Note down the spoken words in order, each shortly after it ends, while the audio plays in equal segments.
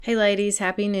Hey ladies,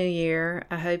 Happy New Year.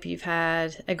 I hope you've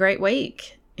had a great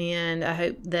week, and I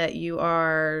hope that you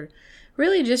are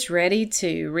really just ready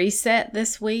to reset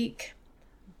this week.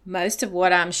 Most of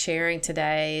what I'm sharing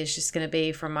today is just going to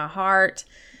be from my heart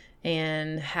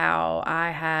and how I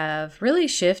have really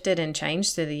shifted and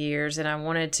changed through the years. And I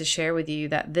wanted to share with you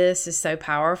that this is so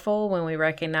powerful when we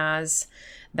recognize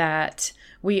that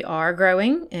we are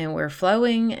growing and we're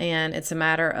flowing, and it's a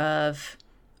matter of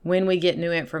when we get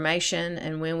new information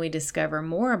and when we discover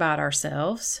more about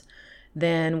ourselves,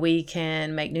 then we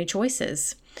can make new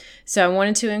choices. So I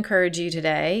wanted to encourage you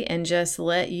today and just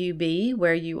let you be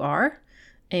where you are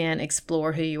and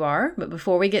explore who you are. But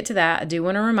before we get to that, I do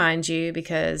want to remind you,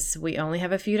 because we only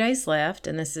have a few days left,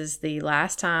 and this is the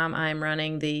last time I'm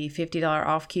running the $50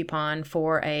 off coupon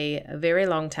for a very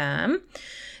long time.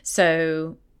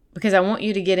 So because I want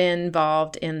you to get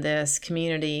involved in this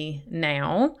community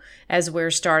now as we're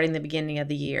starting the beginning of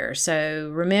the year. So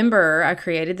remember, I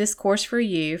created this course for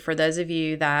you, for those of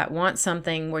you that want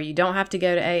something where you don't have to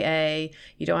go to AA,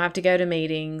 you don't have to go to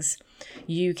meetings,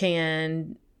 you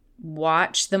can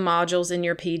watch the modules in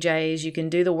your PJs, you can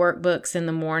do the workbooks in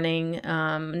the morning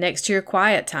next to your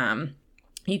quiet time.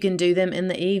 You can do them in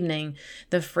the evening.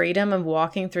 The freedom of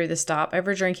walking through the Stop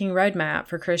Over Drinking Roadmap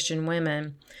for Christian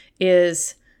women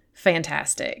is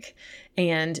fantastic,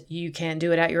 and you can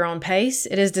do it at your own pace.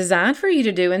 It is designed for you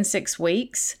to do in 6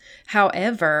 weeks.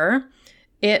 However,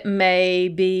 it may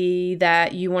be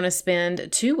that you want to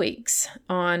spend 2 weeks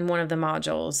on one of the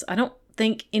modules. I don't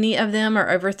think any of them are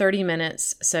over 30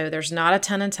 minutes, so there's not a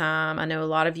ton of time. I know a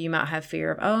lot of you might have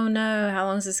fear of, oh no, how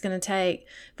long is this going to take?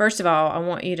 First of all, I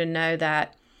want you to know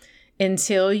that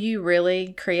until you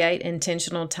really create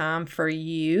intentional time for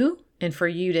you and for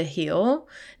you to heal,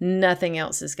 nothing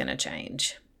else is going to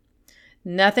change.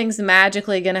 Nothing's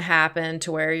magically going to happen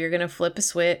to where you're going to flip a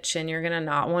switch and you're going to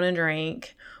not want to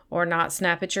drink or not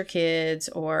snap at your kids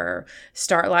or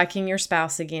start liking your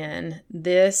spouse again.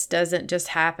 This doesn't just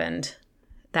happen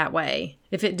that way.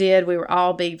 If it did, we would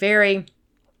all be very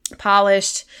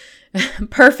polished,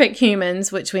 perfect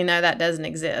humans, which we know that doesn't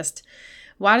exist.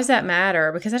 Why does that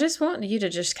matter? Because I just want you to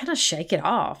just kind of shake it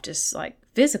off, just like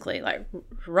physically, like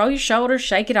roll your shoulders,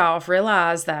 shake it off,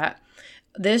 realize that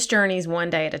this journey is one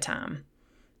day at a time.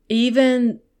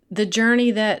 Even the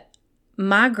journey that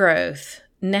my growth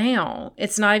now,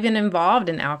 it's not even involved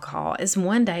in alcohol, it's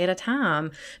one day at a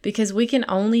time, because we can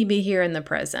only be here in the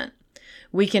present.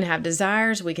 We can have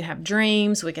desires, we can have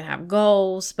dreams, we can have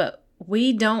goals, but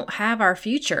we don't have our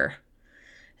future.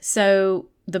 So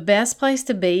the best place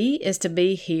to be is to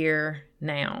be here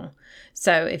now.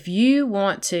 So if you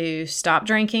want to stop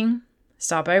drinking,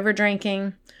 stop over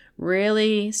drinking,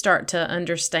 really start to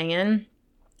understand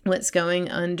what's going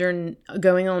on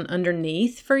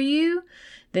underneath for you,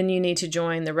 then you need to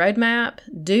join the roadmap.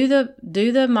 Do the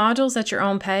modules at your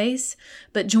own pace,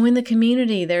 but join the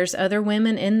community. There's other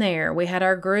women in there. We had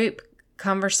our group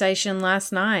conversation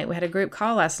last night. We had a group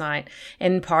call last night,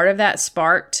 and part of that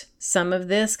sparked some of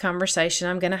this conversation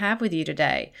I'm going to have with you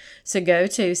today. So go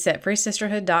to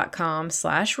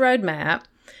setfreesisterhood.com/roadmap,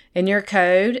 and your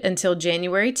code until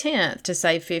January 10th to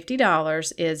save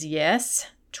 $50 is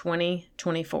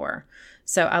YES2024.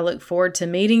 So I look forward to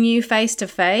meeting you face to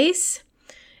face,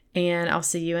 and I'll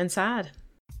see you inside.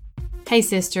 Hey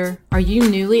sister, are you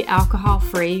newly alcohol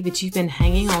free but you've been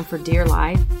hanging on for dear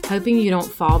life, hoping you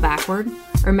don't fall backward?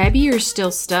 Or maybe you're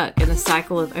still stuck in the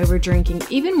cycle of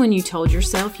overdrinking even when you told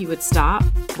yourself you would stop,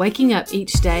 waking up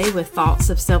each day with thoughts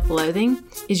of self-loathing?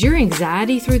 Is your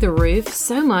anxiety through the roof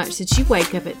so much that you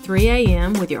wake up at 3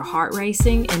 a.m. with your heart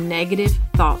racing and negative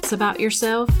thoughts about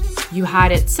yourself? You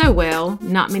hide it so well,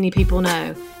 not many people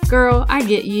know. Girl, I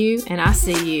get you and I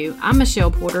see you. I'm Michelle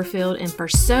Porterfield, and for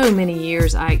so many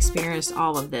years I experienced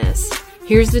all of this.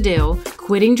 Here's the deal.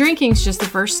 Quitting drinking is just the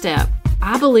first step.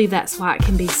 I believe that's why it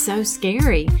can be so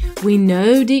scary. We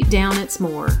know deep down it's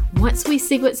more. Once we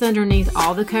see what's underneath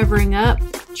all the covering up,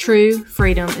 true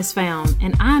freedom is found,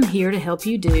 and I'm here to help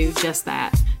you do just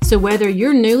that. So whether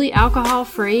you're newly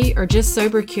alcohol-free or just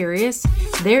sober curious,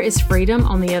 there is freedom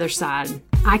on the other side.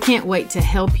 I can't wait to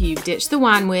help you ditch the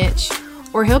wine witch,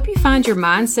 or help you find your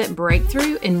mindset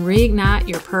breakthrough and reignite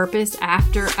your purpose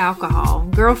after alcohol.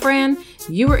 Girlfriend,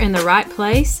 you are in the right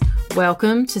place.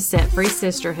 Welcome to Set Free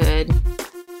Sisterhood.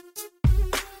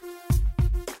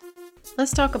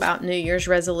 Let's talk about New Year's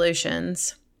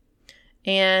resolutions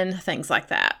and things like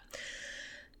that.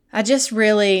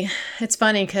 It's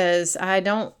funny because I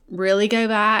don't really go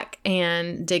back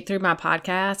and dig through my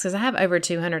podcast because I have over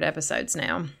 200 episodes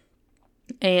now.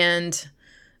 And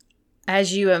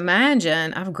as you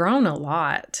imagine, I've grown a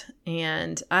lot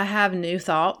and I have new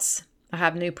thoughts I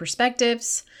have new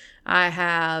perspectives. I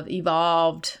have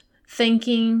evolved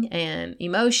thinking and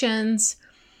emotions.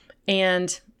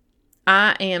 And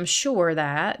I am sure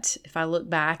that if I look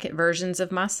back at versions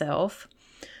of myself,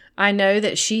 I know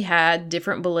that she had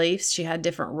different beliefs. She had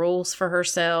different rules for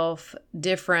herself,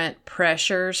 different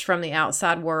pressures from the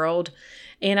outside world.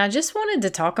 And I just wanted to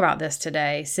talk about this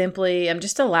today. Simply, I'm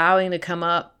just allowing to come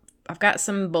up. I've got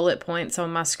some bullet points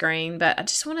on my screen, but I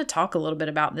just want to talk a little bit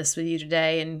about this with you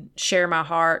today and share my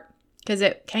heart, because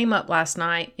it came up last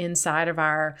night inside of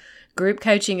our group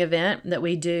coaching event that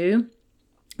we do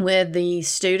with the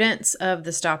students of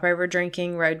the Stopover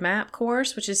Drinking Roadmap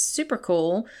course, which is super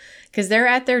cool because they're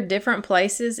at their different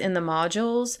places in the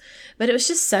modules. But it was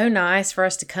just so nice for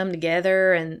us to come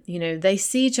together and, they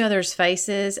see each other's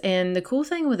faces. And the cool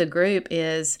thing with a group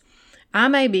is I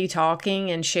may be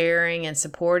talking and sharing and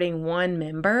supporting one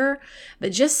member,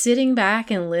 but just sitting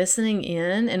back and listening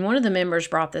in. And one of the members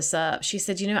brought this up. She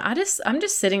said, I'm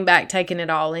just sitting back taking it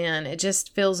all in. It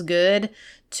just feels good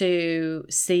to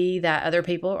see that other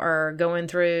people are going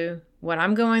through what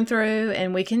I'm going through,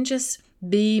 and we can just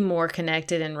be more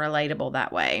connected and relatable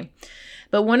that way.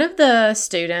 But one of the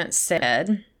students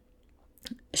said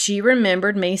she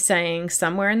remembered me saying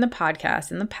somewhere in the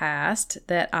podcast in the past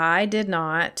that I did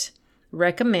not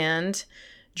recommend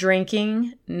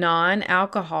drinking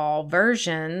non-alcohol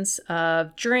versions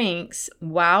of drinks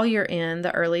while you're in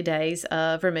the early days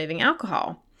of removing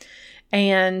alcohol.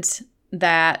 And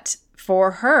that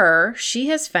for her, she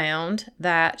has found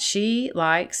that she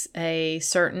likes a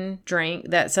certain drink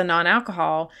that's a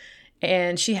non-alcohol,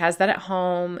 and she has that at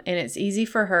home, and it's easy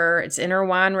for her. It's in her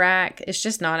wine rack. It's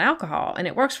just non-alcohol, and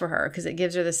it works for her because it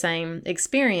gives her the same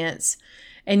experience.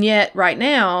 And yet right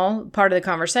now, part of the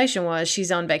conversation was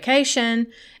she's on vacation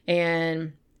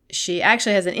and she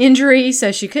actually has an injury,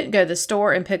 so she couldn't go to the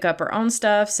store and pick up her own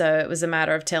stuff. So it was a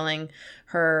matter of telling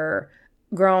her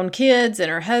grown kids and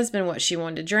her husband what she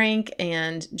wanted to drink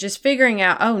and just figuring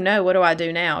out, oh no, what do I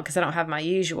do now? Because I don't have my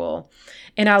usual.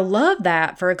 And I love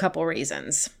that for a couple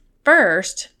reasons.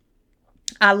 First,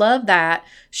 I love that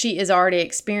she is already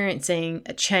experiencing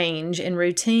a change in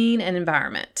routine and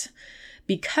environment,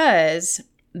 because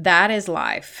that is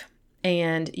life.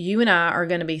 And you and I are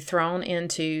going to be thrown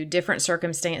into different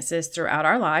circumstances throughout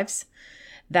our lives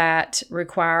that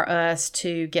require us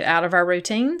to get out of our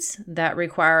routines, that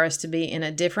require us to be in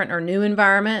a different or new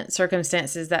environment,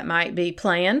 circumstances that might be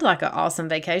planned, like an awesome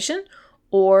vacation,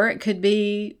 or it could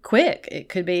be quick. It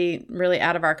could be really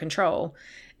out of our control,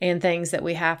 and things that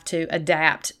we have to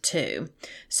adapt to.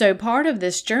 So part of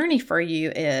this journey for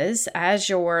you is, as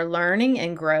you're learning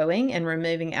and growing and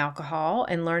removing alcohol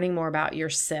and learning more about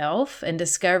yourself and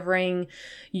discovering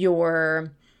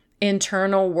your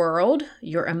internal world,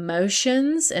 your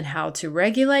emotions and how to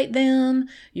regulate them,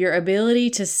 your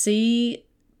ability to see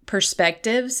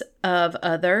perspectives of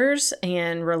others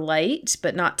and relate,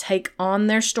 but not take on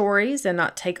their stories and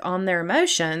not take on their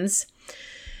emotions,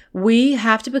 we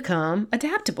have to become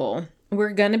adaptable.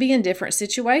 We're going to be in different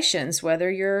situations, whether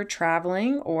you're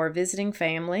traveling or visiting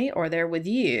family or they're with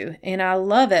you. And I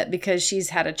love it because she's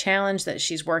had a challenge that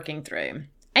she's working through.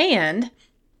 And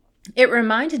it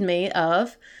reminded me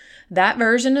of that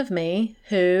version of me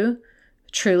who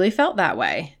truly felt that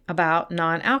way about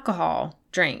non-alcohol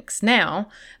drinks. Now,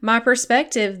 my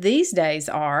perspective these days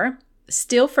are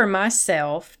still for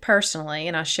myself personally,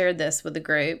 and I shared this with the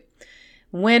group.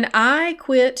 When I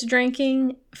quit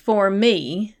drinking, for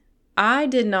me, I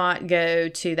did not go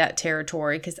to that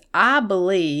territory because I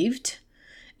believed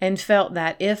and felt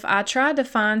that if I tried to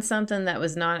find something that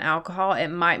was non-alcohol, it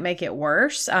might make it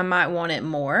worse. I might want it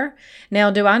more.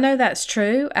 Now, do I know that's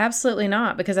true? Absolutely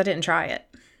not, because I didn't try it.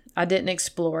 I didn't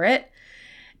explore it.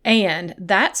 And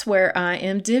that's where I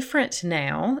am different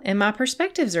now, and my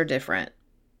perspectives are different.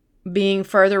 Being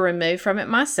further removed from it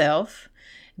myself,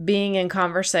 being in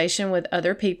conversation with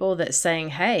other people that's saying,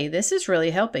 hey, this is really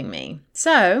helping me.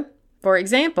 So, for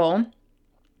example,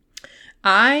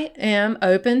 I am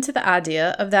open to the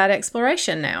idea of that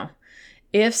exploration now.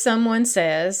 If someone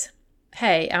says,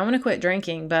 hey, I want to quit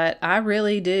drinking, but I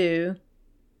really do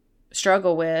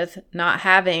struggle with not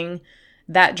having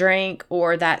that drink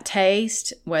or that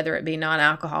taste, whether it be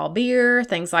non-alcohol beer,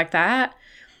 things like that,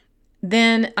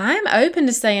 then I'm open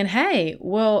to saying, hey,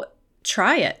 well,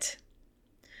 try it.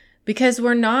 Because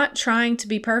we're not trying to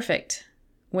be perfect.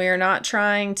 We're not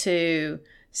trying to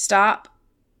stop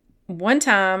one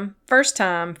time, first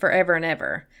time, forever and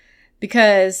ever.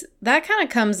 Because that kind of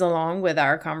comes along with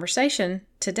our conversation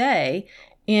today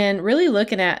in really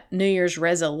looking at New Year's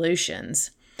resolutions.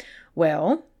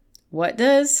 Well, what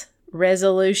does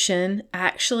resolution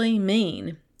actually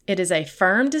mean? It is a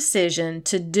firm decision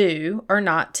to do or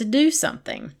not to do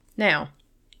something. Now,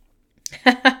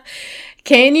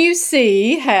 can you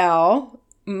see how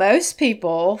most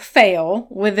people fail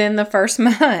within the first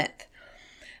month?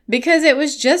 Because it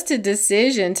was just a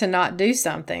decision to not do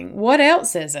something. What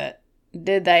else is it?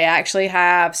 Did they actually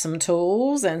have some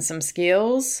tools and some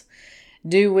skills?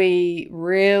 Do we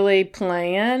really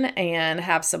plan and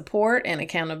have support and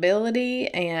accountability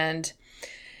and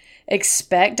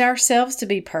expect ourselves to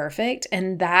be perfect?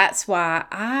 And that's why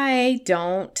I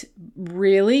don't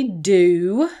really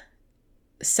do,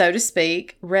 so to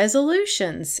speak,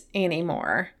 resolutions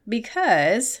anymore,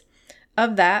 because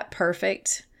of that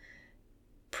perfect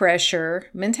pressure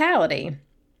mentality.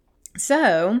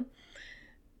 So,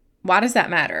 why does that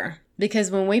matter?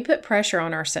 Because when we put pressure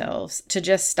on ourselves to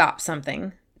just stop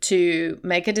something, to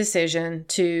make a decision,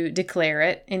 to declare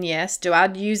it, and yes, do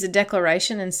I use a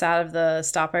declaration inside of the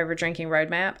Stop Over Drinking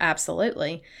Roadmap?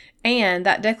 Absolutely. And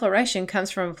that declaration comes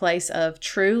from a place of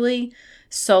truly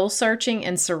soul searching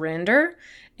and surrender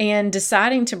and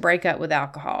deciding to break up with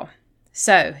alcohol.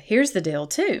 So here's the deal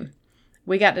too.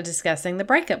 We got to discussing the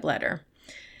breakup letter.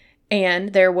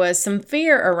 And there was some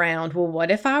fear around, well,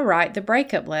 what if I write the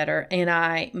breakup letter and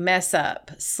I mess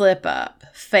up, slip up,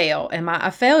 fail? Am I a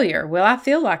failure? Will I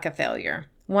feel like a failure?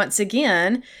 Once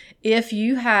again, if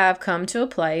you have come to a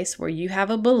place where you have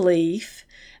a belief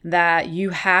that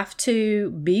you have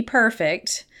to be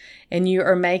perfect and you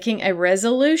are making a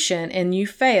resolution and you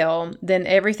fail, then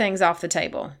everything's off the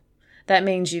table. That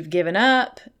means you've given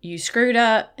up, you screwed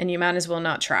up, and you might as well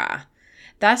not try.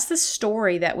 That's the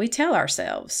story that we tell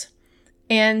ourselves.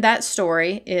 And that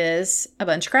story is a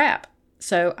bunch of crap.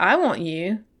 So I want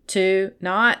you to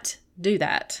not do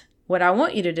that. What I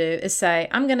want you to do is say,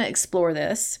 I'm going to explore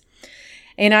this.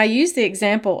 And I use the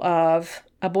example of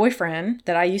a boyfriend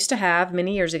that I used to have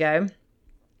many years ago.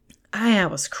 I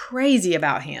was crazy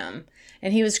about him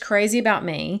and he was crazy about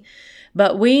me,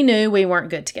 but we knew we weren't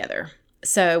good together.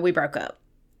 So we broke up.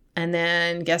 And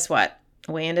then guess what?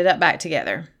 We ended up back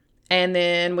together. And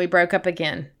then we broke up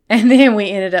again. And then we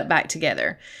ended up back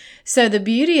together. So the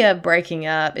beauty of breaking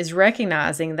up is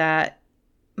recognizing that,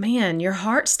 man, your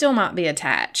heart still might be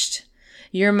attached.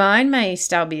 Your mind may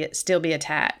still be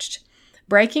attached.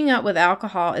 Breaking up with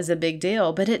alcohol is a big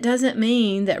deal, but it doesn't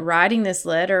mean that writing this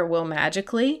letter will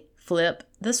magically flip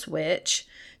the switch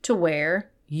to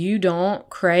where you don't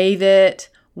crave it,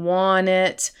 want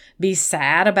it, be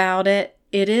sad about it.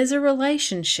 It is a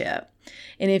relationship.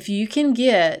 And if you can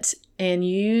get and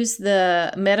use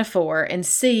the metaphor and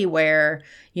see where,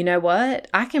 you know what,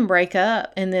 I can break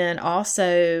up and then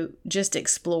also just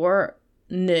explore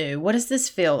new. What does this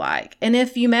feel like? And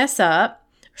if you mess up,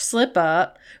 slip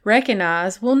up,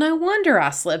 recognize, well, no wonder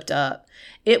I slipped up.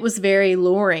 It was very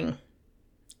luring.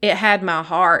 It had my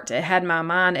heart, it had my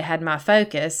mind, it had my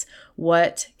focus.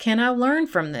 What can I learn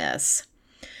from this?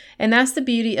 And that's the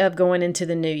beauty of going into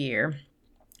the new year.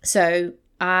 So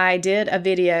I did a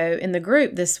video in the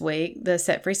group this week, the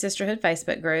Set Free Sisterhood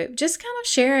Facebook group, just kind of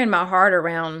sharing my heart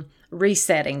around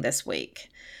resetting this week.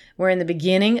 We're in the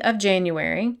beginning of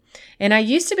January, and I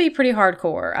used to be pretty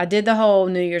hardcore. I did the whole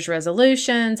New Year's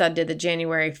resolutions. I did the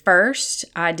January 1st.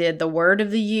 I did the word of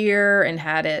the year and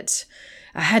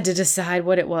I had to decide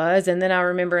what it was. And then I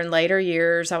remember in later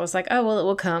years, I was like, oh, well, it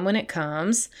will come when it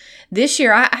comes. This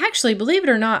year, I actually, believe it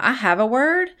or not, I have a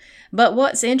word. But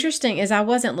what's interesting is I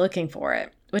wasn't looking for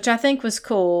it, which I think was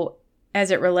cool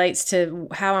as it relates to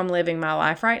how I'm living my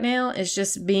life right now, is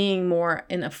just being more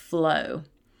in a flow.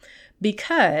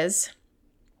 Because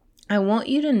I want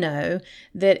you to know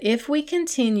that if we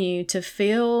continue to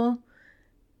feel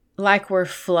like we're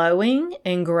flowing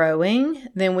and growing,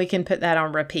 then we can put that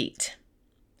on repeat.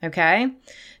 Okay?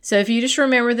 So if you just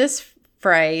remember this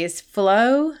phrase,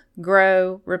 flow,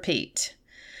 grow, repeat.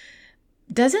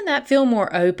 Doesn't that feel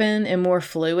more open and more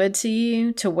fluid to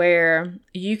you, to where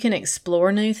you can explore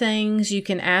new things? You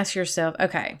can ask yourself,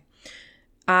 okay,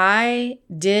 I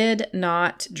did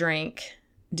not drink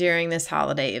during this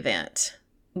holiday event.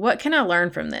 What can I learn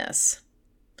from this?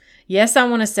 Yes, I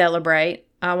want to celebrate.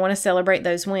 I want to celebrate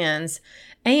those wins.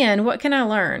 And what can I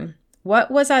learn? What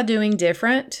was I doing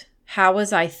different? How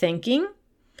was I thinking?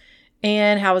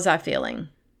 And how was I feeling?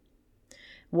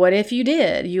 What if you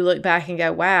did? You look back and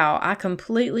go, wow, I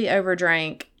completely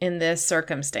overdrank in this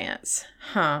circumstance.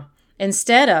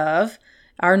 Instead of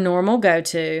our normal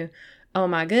go-to, oh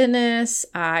my goodness,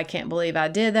 I can't believe I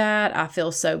did that. I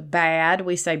feel so bad.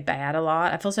 We say bad a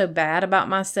lot. I feel so bad about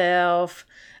myself.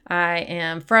 I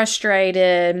am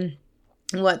frustrated.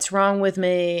 What's wrong with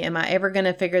me? Am I ever going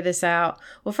to figure this out?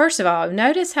 Well, first of all,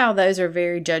 notice how those are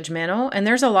very judgmental, and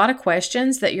there's a lot of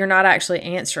questions that you're not actually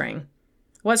answering.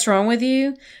 What's wrong with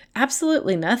you?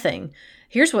 Absolutely nothing.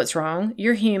 Here's what's wrong.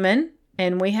 You're human,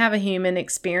 and we have a human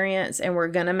experience, and we're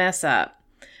going to mess up.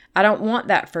 I don't want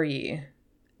that for you.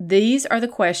 These are the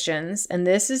questions, and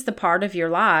this is the part of your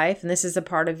life, and this is a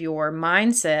part of your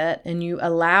mindset, and you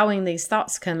allowing these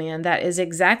thoughts come in. That is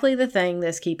exactly the thing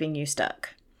that's keeping you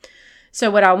stuck.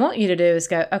 So what I want you to do is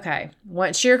go, okay,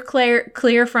 once you're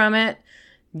clear from it,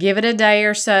 give it a day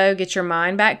or so, get your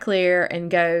mind back clear, and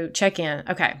go check in.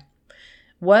 Okay,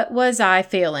 what was I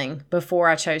feeling before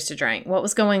I chose to drink? What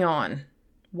was going on?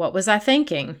 What was I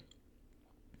thinking?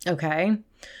 Okay.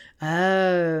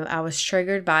 Oh, I was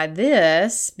triggered by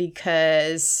this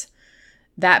because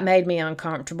that made me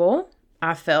uncomfortable.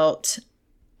 I felt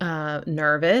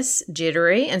nervous,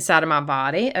 jittery inside of my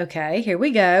body. Okay, here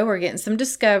we go. We're getting some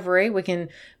discovery. We can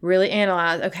really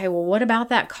analyze. Okay, well, what about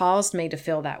that caused me to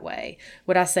feel that way?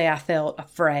 Would I say I felt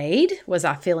afraid? Was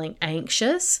I feeling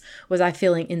anxious? Was I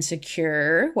feeling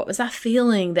insecure? What was I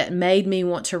feeling that made me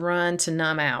want to run to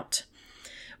numb out?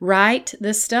 Write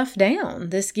this stuff down.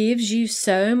 This gives you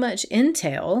so much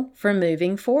intel for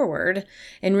moving forward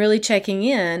and really checking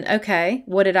in. Okay,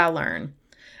 what did I learn?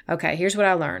 Okay, here's what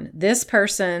I learned. This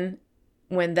person,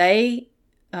 when they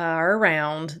are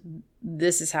around,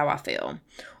 this is how I feel.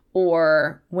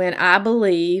 Or when I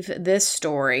believe this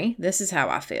story, this is how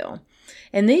I feel.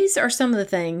 And these are some of the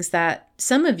things that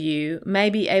some of you may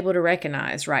be able to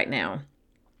recognize right now.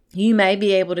 You may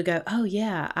be able to go, oh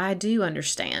yeah, I do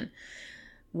understand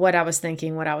what I was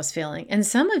thinking, what I was feeling. And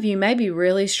some of you may be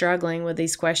really struggling with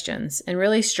these questions and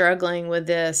really struggling with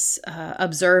this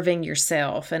observing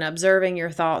yourself and observing your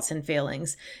thoughts and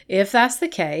feelings. If that's the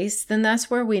case, then that's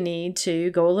where we need to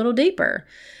go a little deeper.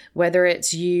 Whether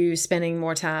it's you spending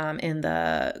more time in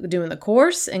doing the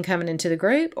course and coming into the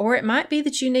group, or it might be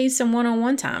that you need some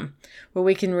one-on-one time where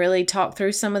we can really talk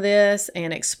through some of this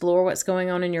and explore what's going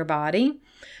on in your body.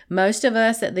 Most of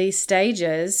us at these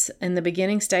stages, in the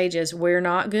beginning stages, we're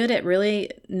not good at really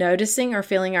noticing or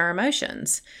feeling our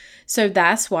emotions. So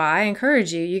that's why I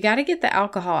encourage you got to get the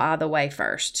alcohol out of the way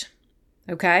first.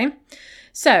 Okay?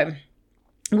 So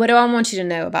what do I want you to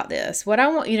know about this? What I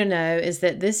want you to know is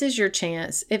that this is your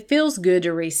chance. It feels good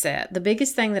to reset. The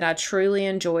biggest thing that I truly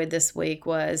enjoyed this week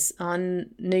was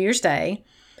on New Year's Day,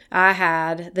 I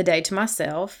had the day to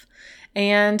myself.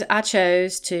 And I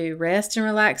chose to rest and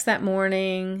relax that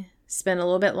morning, spend a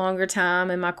little bit longer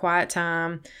time in my quiet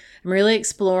time. I'm really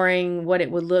exploring what it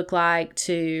would look like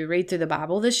to read through the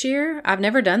Bible this year. I've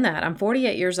never done that. I'm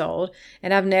 48 years old,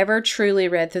 and I've never truly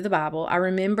read through the Bible. I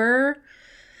remember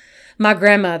my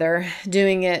grandmother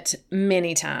doing it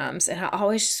many times, and I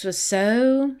always just was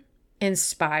so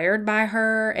inspired by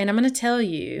her. And I'm going to tell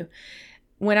you,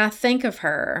 when I think of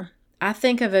her, I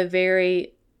think of a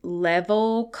very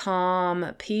level,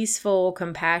 calm, peaceful,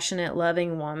 compassionate,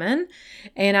 loving woman.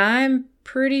 And I'm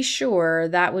pretty sure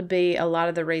that would be a lot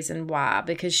of the reason why,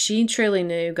 because she truly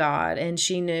knew God and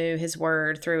she knew His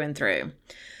Word through and through.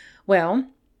 Well,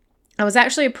 I was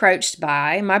actually approached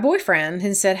by my boyfriend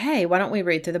and said, hey, why don't we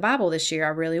read through the Bible this year? I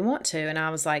really want to. And I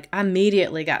was like, I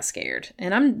immediately got scared.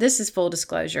 And this is full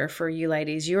disclosure for you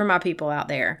ladies. You are my people out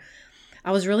there.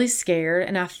 I was really scared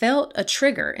and I felt a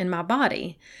trigger in my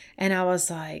body. And I was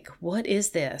like, what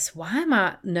is this? Why am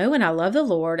I knowing I love the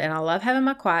Lord and I love having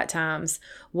my quiet times?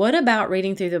 What about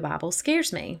reading through the Bible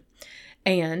scares me?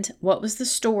 And what was the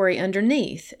story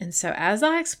underneath? And so as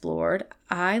I explored,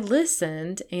 I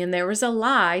listened, and there was a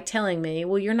lie telling me,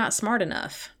 well, you're not smart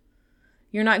enough.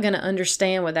 You're not going to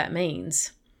understand what that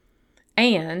means.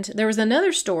 And there was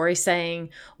another story saying,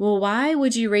 well, why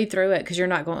would you read through it? Because you're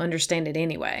not going to understand it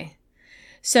anyway.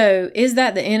 So is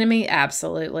that the enemy?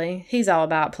 Absolutely. He's all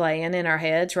about playing in our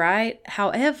heads, right?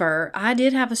 However, I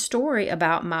did have a story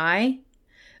about my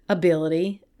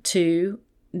ability to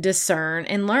discern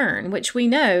and learn, which we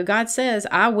know God says,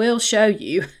 I will show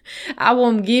you. I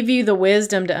will give you the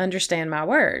wisdom to understand my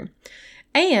word.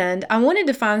 And I wanted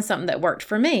to find something that worked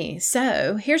for me.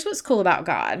 So here's what's cool about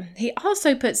God. He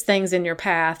also puts things in your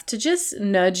path to just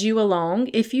nudge you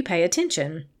along if you pay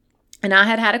attention. And I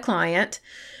had a client.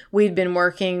 We'd been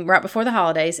working right before the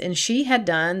holidays, and she had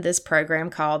done this program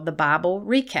called the Bible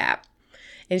Recap.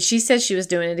 And she said she was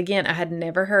doing it again. I had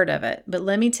never heard of it. But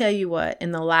let me tell you what,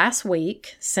 in the last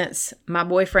week, since my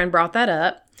boyfriend brought that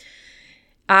up,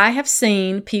 I have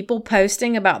seen people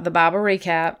posting about the Bible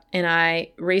Recap, and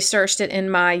I researched it in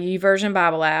my YouVersion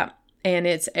Bible app, and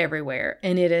it's everywhere.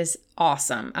 And it is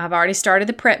awesome. I've already started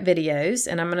the prep videos,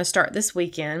 and I'm going to start this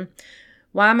weekend.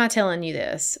 Why am I telling you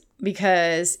this?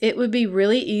 Because it would be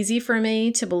really easy for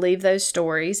me to believe those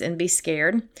stories and be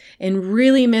scared and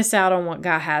really miss out on what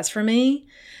God has for me.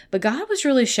 But God was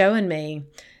really showing me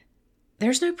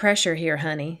there's no pressure here,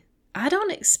 honey. I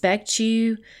don't expect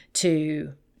you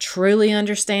to truly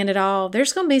understand it all.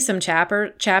 There's going to be some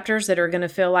chapters that are going to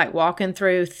feel like walking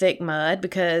through thick mud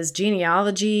because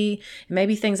genealogy,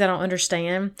 maybe things I don't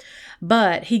understand.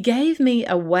 But he gave me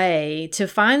a way to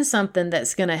find something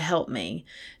that's going to help me.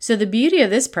 So the beauty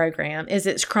of this program is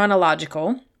it's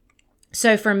chronological.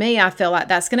 So for me, I feel like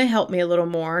that's going to help me a little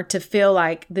more to feel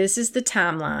like this is the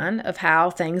timeline of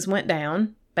how things went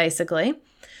down, basically.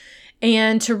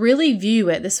 And to really view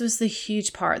it, this was the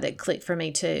huge part that clicked for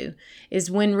me too,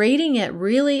 is when reading it,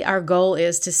 really our goal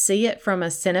is to see it from a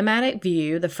cinematic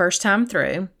view the first time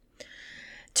through.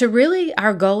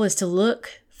 Our goal is to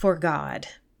look for God.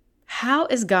 How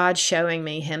is God showing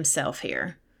me himself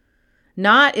here?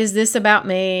 Not, is this about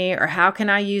me, or how can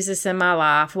I use this in my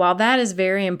life? While that is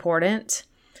very important,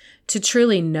 to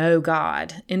truly know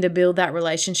God and to build that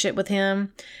relationship with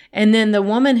him. And then the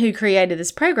woman who created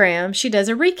this program, she does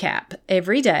a recap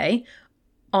every day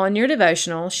on your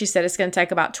devotional. She said it's going to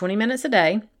take about 20 minutes a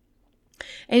day.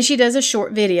 And she does a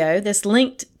short video that's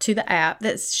linked to the app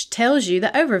that tells you the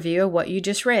overview of what you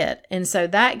just read. And so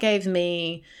that gave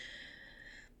me,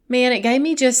 it gave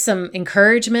me just some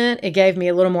encouragement. It gave me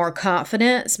a little more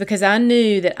confidence because I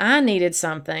knew that I needed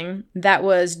something that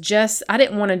was I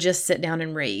didn't want to just sit down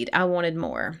and read. I wanted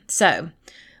more. So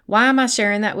why am I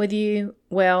sharing that with you?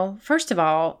 Well, first of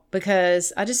all,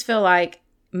 because I just feel like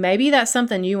maybe that's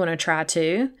something you want to try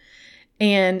too.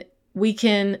 And we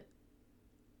can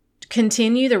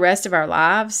continue the rest of our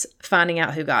lives finding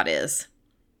out who God is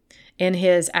and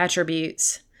his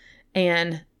attributes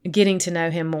and getting to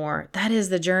know him more. That is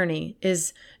the journey,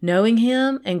 is knowing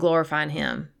him and glorifying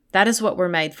him. That is what we're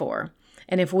made for.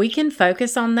 And if we can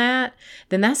focus on that,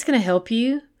 then that's going to help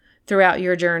you throughout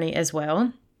your journey as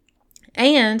well.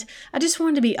 And I just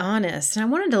wanted to be honest, and I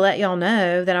wanted to let y'all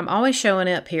know that I'm always showing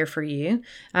up here for you.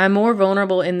 I'm more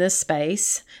vulnerable in this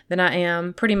space than I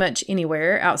am pretty much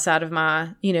anywhere outside of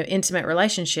my, intimate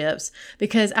relationships,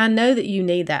 because I know that you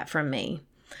need that from me.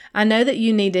 I know that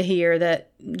you need to hear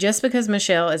that just because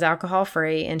Michelle is alcohol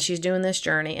free and she's doing this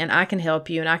journey and I can help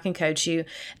you and I can coach you,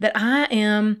 that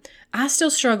I still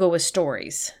struggle with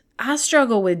stories. I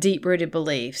struggle with deep-rooted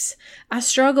beliefs. I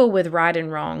struggle with right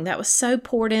and wrong. That was so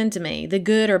poured into me, the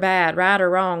good or bad, right or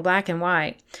wrong, black and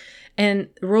white, and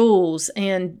rules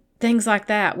and things like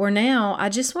that. Where now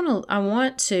I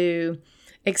want to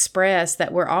express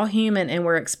that we're all human and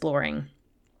we're exploring.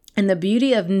 And the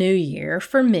beauty of New Year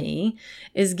for me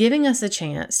is giving us a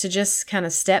chance to just kind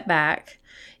of step back.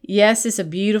 Yes, it's a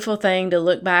beautiful thing to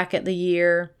look back at the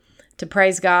year, to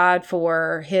praise God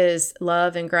for his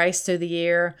love and grace through the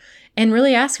year, and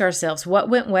really ask ourselves, what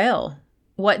went well?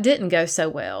 What didn't go so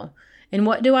well? And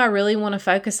what do I really want to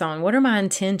focus on? What are my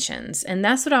intentions? And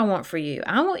that's what I want for you.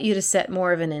 I want you to set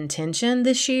more of an intention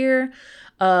this year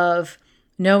of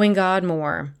knowing God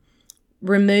more,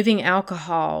 removing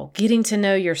alcohol, getting to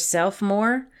know yourself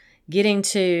more, getting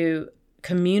to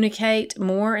communicate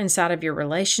more inside of your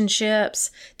relationships,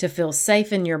 to feel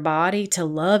safe in your body, to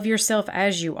love yourself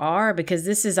as you are, because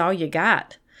this is all you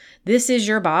got. This is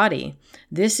your body.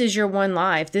 This is your one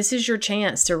life. This is your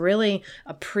chance to really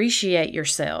appreciate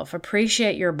yourself,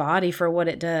 appreciate your body for what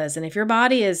it does. And if your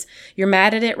body you're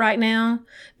mad at it right now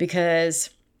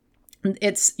because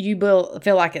you will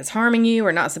feel like it's harming you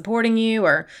or not supporting you,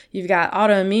 or you've got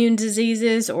autoimmune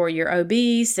diseases, or you're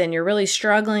obese and you're really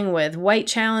struggling with weight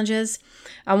challenges,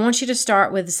 I want you to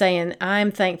start with saying,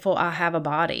 I'm thankful I have a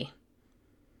body.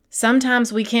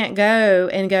 Sometimes we can't go,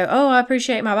 oh, I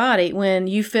appreciate my body when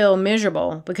you feel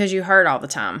miserable because you hurt all the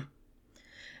time.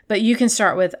 But you can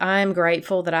start with, I'm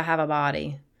grateful that I have a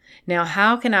body. Now,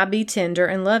 how can I be tender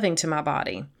and loving to my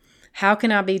body? How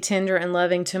can I be tender and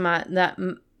loving to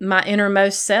my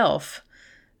innermost self,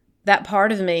 that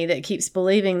part of me that keeps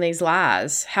believing these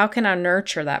lies? How can I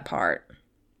nurture that part?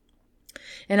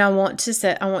 And I want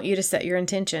you to set your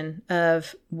intention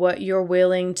of what you're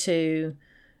willing to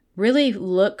really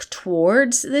look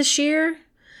towards this year,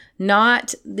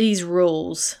 not these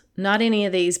rules, not any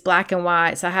of these black and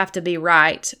whites. I have to be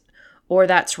right, or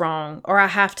that's wrong, or I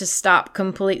have to stop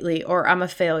completely, or I'm a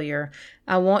failure.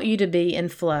 I want you to be in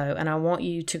flow, and I want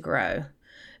you to grow.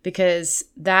 Because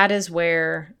that is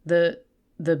where the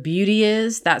beauty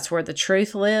is. That's where the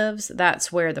truth lives.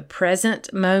 That's where the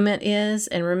present moment is.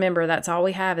 And remember, that's all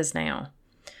we have is now.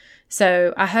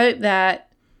 So I hope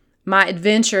that my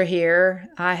adventure here,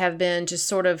 I have been just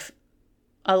sort of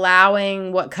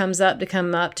allowing what comes up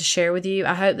to share with you.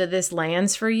 I hope that this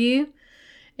lands for you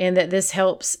and that this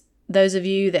helps those of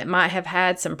you that might have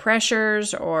had some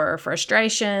pressures or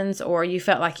frustrations, or you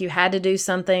felt like you had to do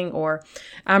something, or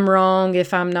I'm wrong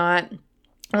if I'm not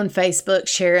on Facebook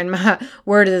sharing my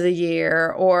word of the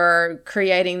year or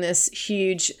creating this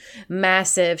huge,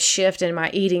 massive shift in my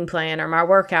eating plan or my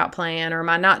workout plan or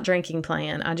my not drinking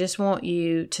plan. I just want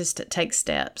you to take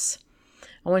steps.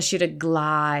 I want you to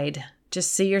glide.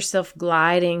 Just see yourself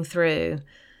gliding through.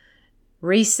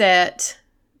 Reset,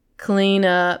 clean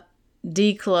up,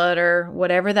 declutter,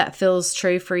 whatever that feels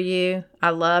true for you. I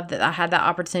love that I had that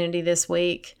opportunity this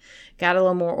week. Got a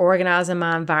little more organized in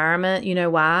my environment. You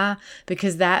know why?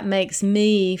 Because that makes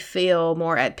me feel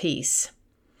more at peace.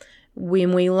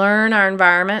 When we learn our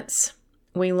environments,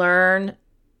 we learn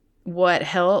what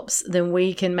helps, then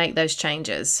we can make those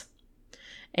changes.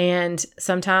 And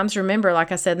sometimes, remember,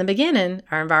 like I said in the beginning,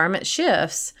 our environment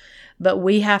shifts, but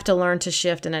we have to learn to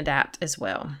shift and adapt as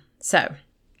well. So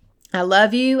I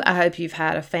love you. I hope you've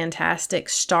had a fantastic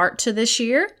start to this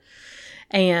year.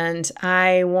 And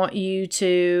I want you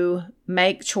to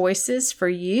make choices for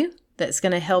you that's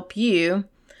going to help you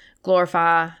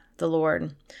glorify the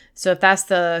Lord. So if that's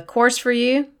the course for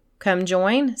you, come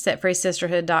join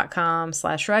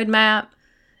setfreesisterhood.com/roadmap.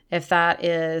 If that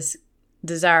is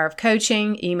desire of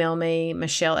coaching, email me,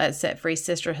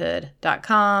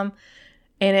 Michelle@setfreesisterhood.com.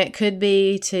 And it could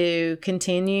be to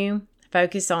continue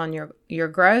focus on your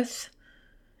growth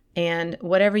and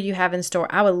whatever you have in store.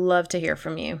 I would love to hear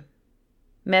from you.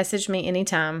 Message me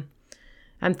anytime.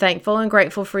 I'm thankful and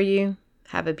grateful for you.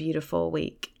 Have a beautiful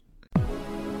week.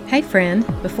 Hey friend,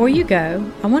 before you go,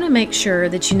 I want to make sure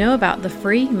that you know about the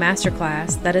free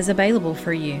masterclass that is available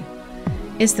for you.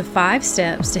 It's the 5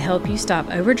 steps to help you stop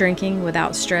overdrinking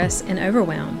without stress and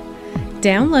overwhelm.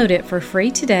 Download it for free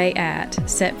today at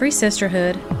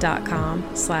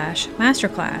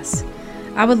setfreesisterhood.com/masterclass.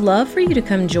 I would love for you to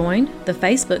come join the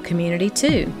Facebook community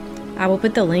too. I will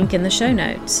put the link in the show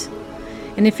notes.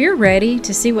 And if you're ready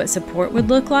to see what support would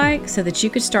look like so that you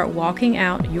could start walking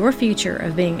out your future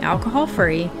of being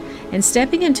alcohol-free and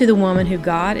stepping into the woman who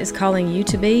God is calling you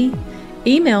to be,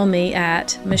 email me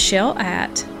at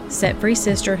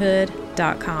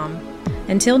Michelle@setfreesisterhood.com.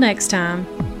 Until next time,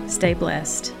 stay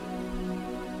blessed.